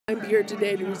I'm here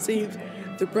today to receive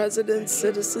the President's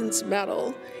Citizens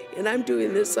Medal, and I'm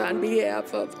doing this on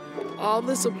behalf of all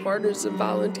the supporters and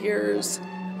volunteers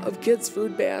of Kids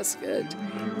Food Basket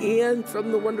and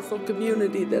from the wonderful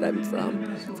community that I'm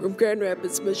from Grand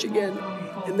Rapids, Michigan,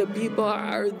 and the people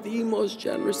are the most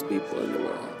generous people in the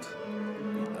world.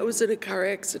 I was in a car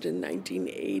accident in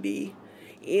 1980,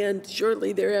 and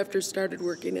shortly thereafter started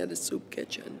working at a soup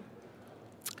kitchen.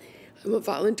 I'm a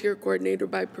volunteer coordinator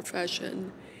by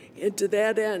profession, and to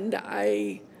that end,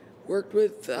 I worked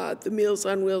with the Meals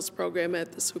on Wheels program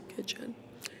at the soup kitchen.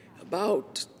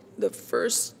 About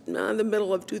the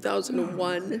middle of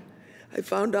 2001, I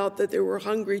found out that there were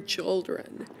hungry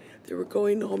children. They were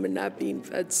going home and not being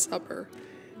fed supper.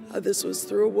 This was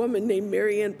through a woman named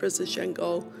Mary Ann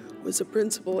Przeshenko, who was a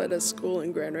principal at a school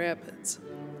in Grand Rapids.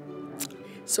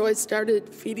 So I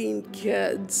started feeding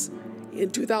kids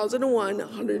in 2001,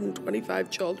 125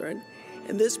 children,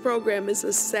 and this program is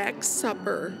a sack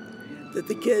supper that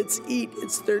the kids eat.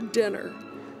 It's their dinner.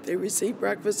 They receive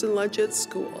breakfast and lunch at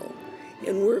school,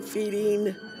 and we're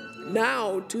feeding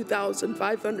now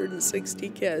 2,560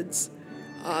 kids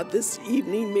this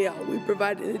evening meal. We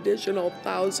provide an additional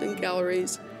 1,000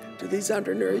 calories to these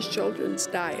undernourished children's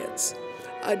diets.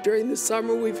 During the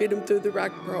summer, we feed them through the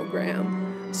REC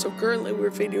program. So currently,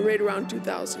 we're feeding right around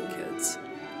 2,000 kids.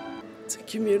 It's a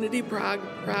community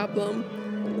problem,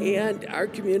 and our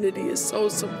community is so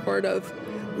supportive.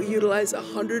 We utilize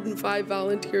 105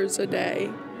 volunteers a day.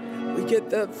 We get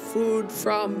the food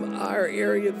from our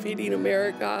area, Feeding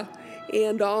America,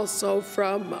 and also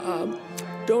from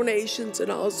donations and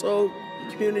also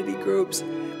community groups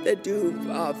that do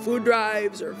food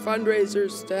drives or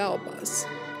fundraisers to help us.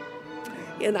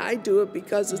 And I do it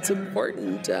because it's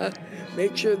important to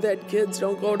make sure that kids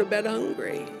don't go to bed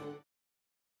hungry.